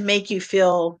to make you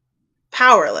feel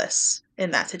powerless in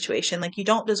that situation. Like, you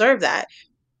don't deserve that.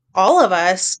 All of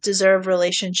us deserve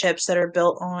relationships that are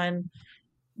built on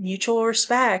mutual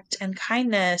respect and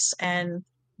kindness and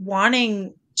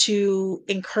wanting to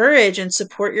encourage and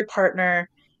support your partner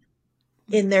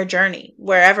in their journey,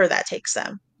 wherever that takes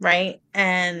them. Right.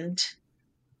 And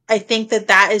I think that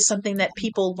that is something that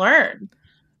people learn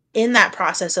in that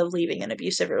process of leaving an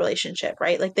abusive relationship,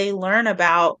 right? Like, they learn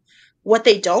about what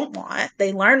they don't want.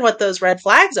 They learn what those red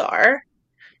flags are.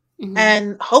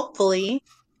 And hopefully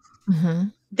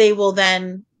they will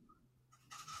then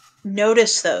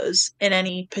notice those in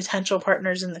any potential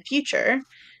partners in the future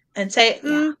and say,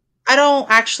 I don't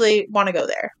actually want to go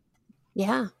there.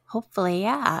 Yeah, hopefully.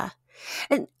 Yeah.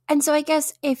 And so I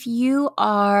guess if you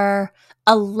are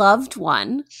a loved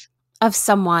one of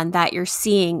someone that you're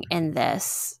seeing in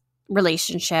this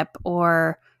relationship,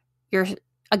 or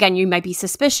you might be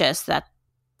suspicious that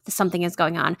something is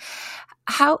going on,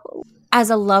 how, as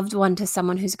a loved one to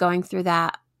someone who's going through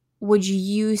that, would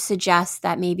you suggest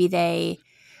that maybe they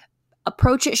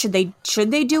approach it? Should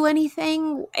they do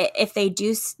anything? If they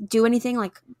do anything,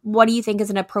 like, what do you think is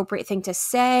an appropriate thing to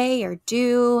say or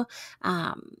do?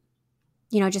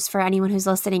 Just for anyone who's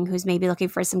listening, who's maybe looking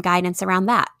for some guidance around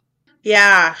that.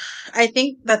 Yeah, I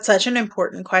think that's such an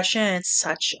important question. It's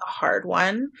such a hard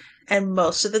one. And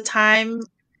most of the time,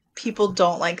 people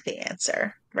don't like the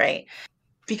answer, right?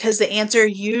 Because the answer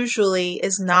usually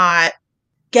is not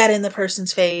get in the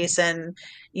person's face and,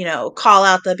 call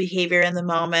out the behavior in the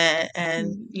moment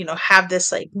and, have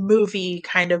this like movie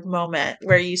kind of moment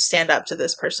where you stand up to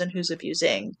this person who's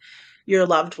abusing your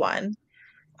loved one.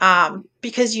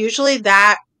 Because usually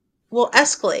that will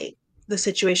escalate the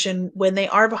situation when they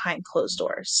are behind closed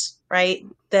doors, right?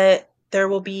 That there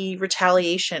will be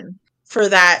retaliation for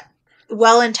that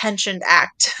well-intentioned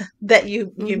act that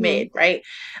you made, right?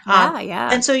 Yeah.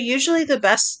 And so usually the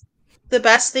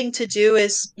best thing to do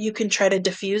is you can try to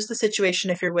diffuse the situation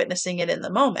if you're witnessing it in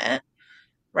the moment,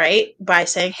 right? By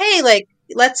saying, hey, like,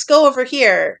 let's go over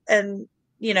here and,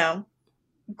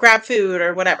 grab food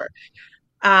or whatever.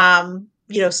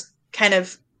 Kind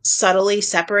of subtly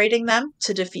separating them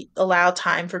to allow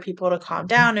time for people to calm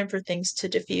down and for things to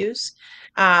diffuse.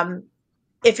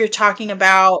 If you're talking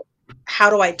about how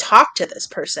do I talk to this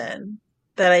person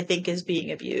that I think is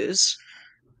being abused,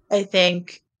 I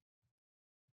think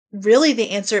really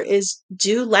the answer is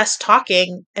do less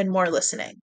talking and more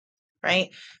listening, right?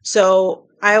 So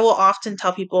I will often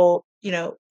tell people,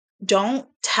 don't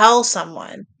tell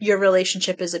someone your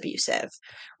relationship is abusive,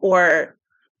 or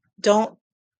don't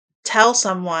tell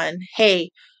someone,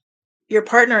 hey, your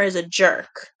partner is a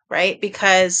jerk, right?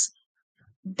 Because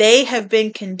they have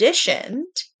been conditioned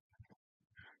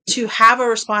to have a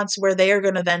response where they are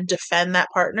going to then defend that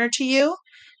partner to you.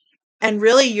 And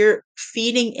really, you're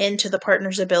feeding into the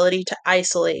partner's ability to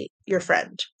isolate your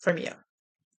friend from you,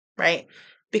 right?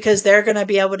 Because they're going to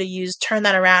be able to turn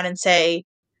that around and say,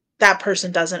 that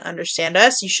person doesn't understand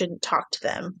us. You shouldn't talk to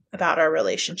them about our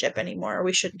relationship anymore.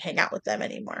 We shouldn't hang out with them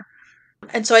anymore.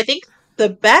 And so I think the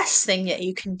best thing that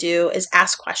you can do is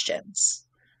ask questions,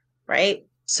 right?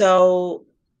 So,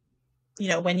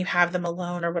 when you have them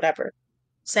alone or whatever,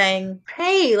 saying,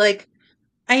 hey, like,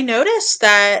 I noticed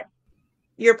that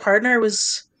your partner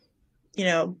was,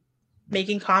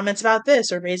 making comments about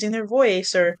this or raising their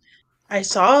voice, or I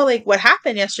saw like what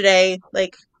happened yesterday.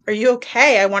 Like, are you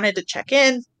okay? I wanted to check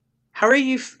in. How do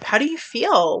you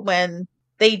feel when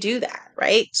they do that?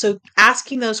 Right. So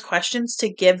asking those questions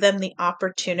to give them the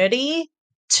opportunity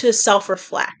to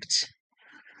self-reflect,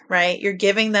 right? You're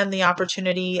giving them the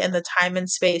opportunity and the time and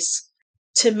space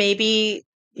to maybe,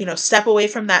 step away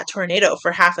from that tornado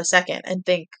for half a second and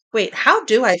think, wait, how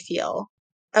do I feel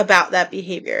about that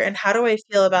behavior? And how do I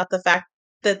feel about the fact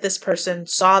that this person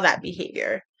saw that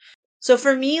behavior? So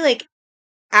for me, like,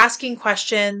 asking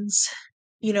questions,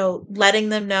 letting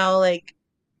them know, like,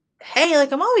 hey,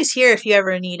 like, I'm always here if you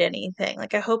ever need anything.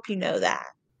 Like, I hope you know that.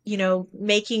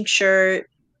 Making sure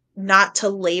not to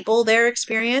label their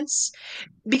experience.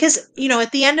 Because,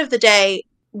 at the end of the day,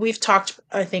 we've talked,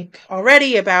 I think,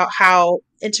 already about how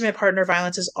intimate partner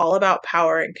violence is all about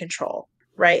power and control,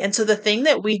 right? And so the thing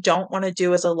that we don't want to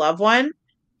do as a loved one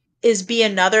is be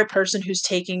another person who's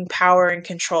taking power and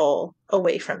control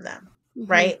away from them,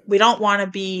 right? We don't want to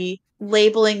be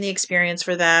labeling the experience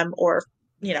for them, or,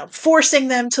 forcing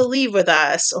them to leave with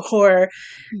us, or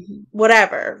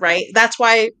whatever, right? That's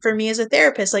why for me as a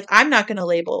therapist, like, I'm not going to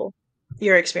label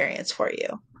your experience for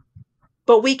you,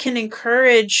 but we can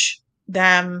encourage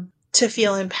them to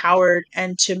feel empowered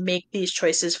and to make these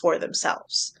choices for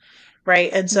themselves,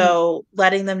 right? And so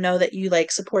letting them know that you,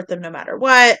 like, support them no matter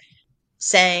what,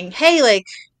 saying, hey, like,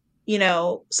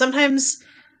 sometimes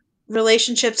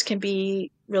relationships can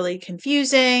be really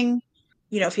confusing.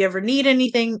 If you ever need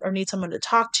anything or need someone to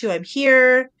talk to, I'm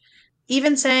here.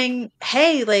 Even saying,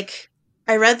 hey, like,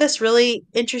 I read this really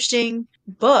interesting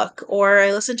book, or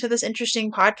I listened to this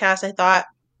interesting podcast. I thought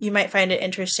you might find it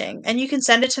interesting. And you can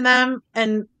send it to them,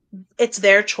 and it's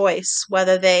their choice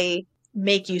whether they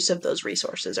make use of those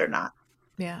resources or not.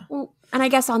 Yeah. Well, and I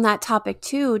guess on that topic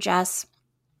too, Jess,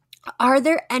 are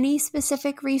there any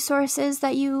specific resources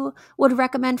that you would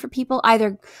recommend for people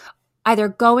either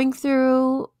going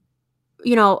through,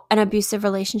 an abusive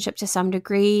relationship to some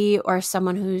degree, or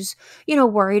someone who's,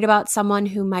 worried about someone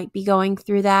who might be going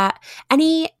through that?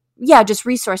 Just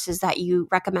resources that you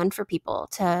recommend for people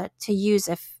to use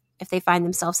if they find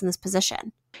themselves in this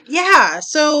position? Yeah.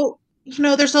 So,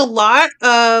 there's a lot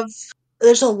out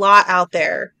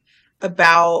there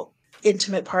about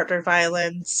intimate partner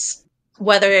violence,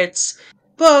 whether it's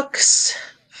books,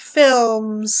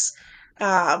 films.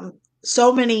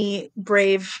 So many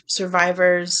brave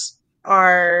survivors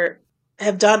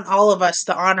have done all of us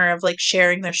the honor of, like,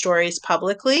 sharing their stories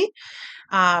publicly.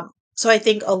 So I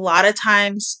think a lot of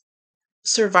times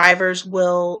survivors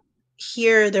will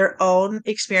hear their own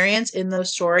experience in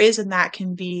those stories, and that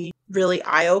can be really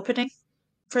eye-opening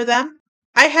for them.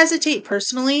 I hesitate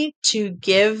personally to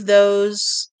give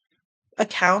those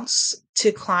accounts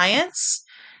to clients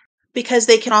because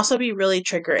they can also be really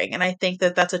triggering. And I think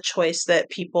that that's a choice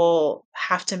that people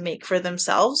have to make for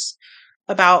themselves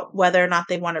about whether or not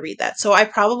they want to read that. So I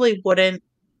probably wouldn't,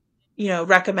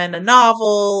 recommend a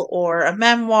novel or a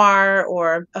memoir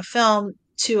or a film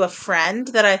to a friend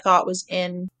that I thought was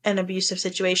in an abusive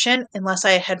situation unless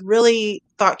I had really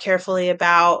thought carefully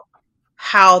about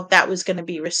how that was going to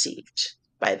be received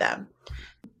by them.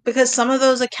 Because some of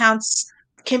those accounts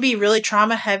can be really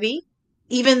trauma heavy.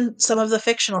 Even some of the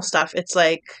fictional stuff, it's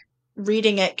like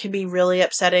reading it can be really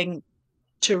upsetting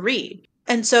to read.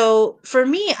 And so for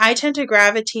me, I tend to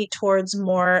gravitate towards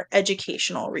more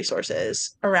educational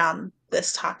resources around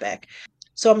this topic.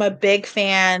 So I'm a big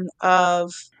fan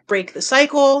of Break the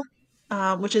Cycle,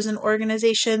 which is an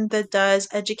organization that does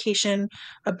education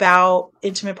about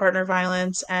intimate partner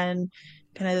violence and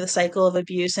kind of the cycle of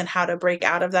abuse and how to break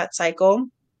out of that cycle.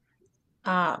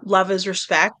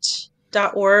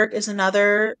 Loveisrespect.org is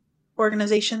another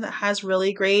organization that has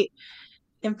really great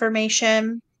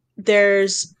information.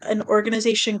 There's an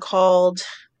organization called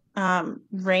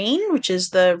RAIN, which is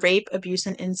the Rape, Abuse,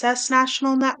 and Incest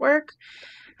National Network.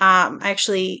 I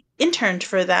actually interned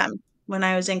for them when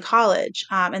I was in college,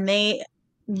 and they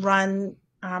run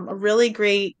a really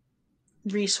great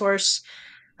resource,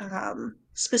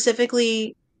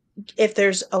 specifically if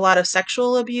there's a lot of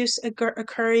sexual abuse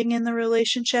occurring in the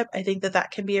relationship. I think that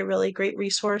that can be a really great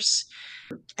resource.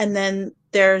 And then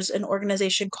there's an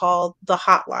organization called The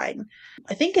Hotline.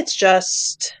 I think it's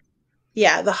just,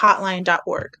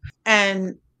 thehotline.org.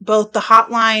 And both The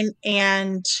Hotline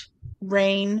and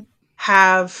RAIN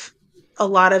have a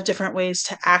lot of different ways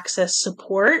to access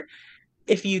support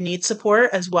if you need support,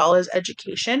 as well as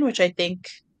education, which I think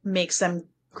makes them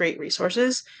great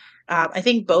resources. I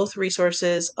think both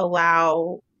resources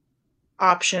allow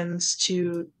options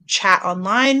to chat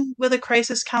online with a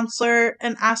crisis counselor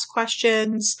and ask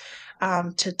questions,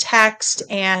 to text,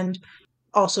 and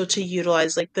also to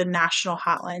utilize like the national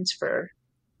hotlines for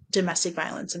domestic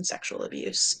violence and sexual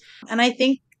abuse. And I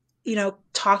think,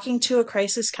 talking to a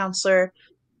crisis counselor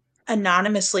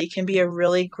anonymously can be a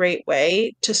really great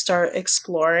way to start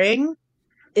exploring,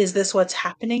 is this what's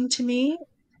happening to me?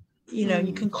 You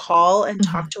can call and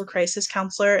talk to a crisis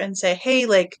counselor and say, hey,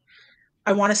 like,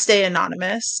 I want to stay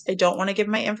anonymous. I don't want to give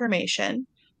my information,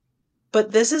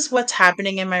 but this is what's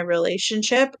happening in my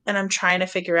relationship. And I'm trying to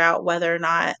figure out whether or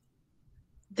not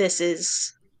this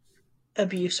is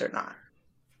abuse or not.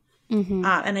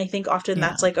 And I think often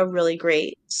that's like a really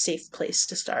great, safe place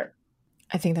to start.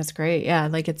 I think that's great. Yeah.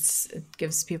 Like it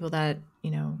gives people that,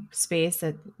 space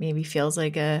that maybe feels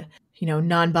like a,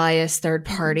 non-biased third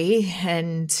party,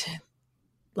 and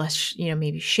less,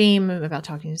 maybe shame about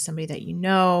talking to somebody that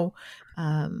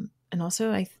and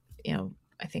also I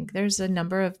think there's a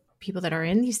number of people that are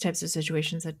in these types of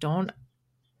situations that don't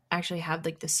actually have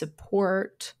like the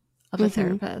support of a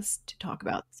therapist to talk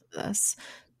about this.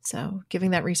 So giving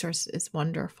that resource is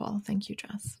wonderful. Thank you,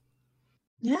 Jess.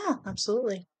 Yeah,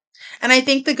 absolutely. And I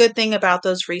think the good thing about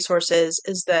those resources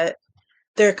is that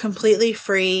they're completely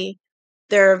free.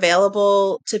 They're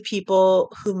available to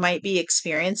people who might be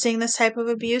experiencing this type of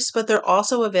abuse, but they're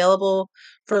also available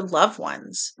for loved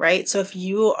ones, right? So if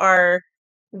you are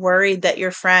worried that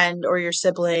your friend or your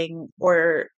sibling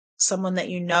or someone that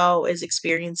is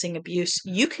experiencing abuse,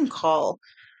 you can call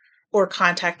or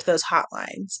contact those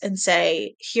hotlines and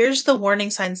say, here's the warning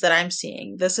signs that I'm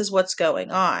seeing. This is what's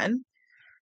going on.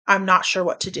 I'm not sure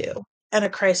what to do. And a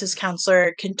crisis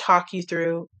counselor can talk you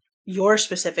through your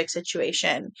specific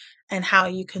situation and how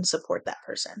you can support that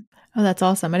person. Oh, that's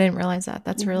awesome. I didn't realize that.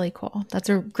 That's really cool. That's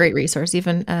a great resource.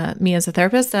 Even me as a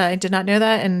therapist, I did not know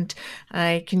that. And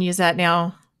I can use that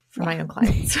now for my own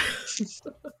clients.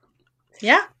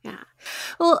 Yeah.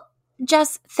 Well,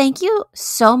 Jess, thank you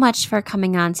so much for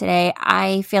coming on today.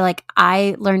 I feel like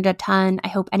I learned a ton. I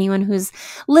hope anyone who's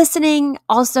listening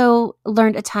also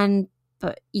learned a ton,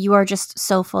 but you are just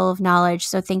so full of knowledge.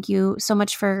 So thank you so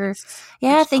much for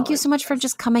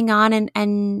just coming on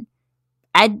and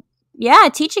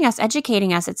teaching us,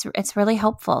 educating us. It's really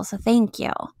helpful. So thank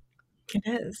you. It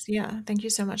is. Yeah. Thank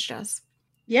you so much, Jess.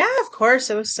 Yeah, of course.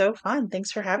 It was so fun.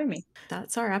 Thanks for having me.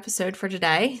 That's our episode for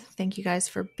today. Thank you guys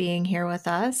for being here with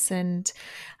us. And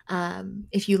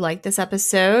if you like this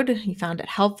episode, you found it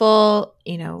helpful,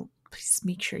 please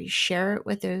make sure you share it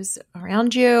with those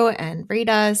around you and rate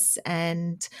us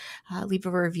and leave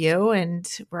a review. And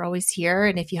we're always here.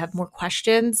 And if you have more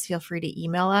questions, feel free to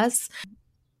email us.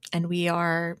 And we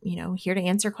are, here to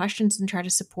answer questions and try to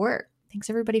support. Thanks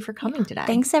everybody for coming today.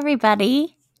 Thanks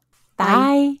everybody.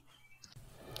 Bye.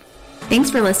 Thanks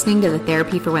for listening to the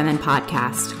Therapy for Women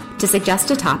podcast. To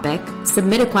suggest a topic,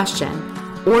 submit a question,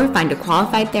 or find a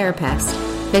qualified therapist,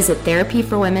 visit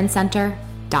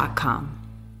therapyforwomencenter.com.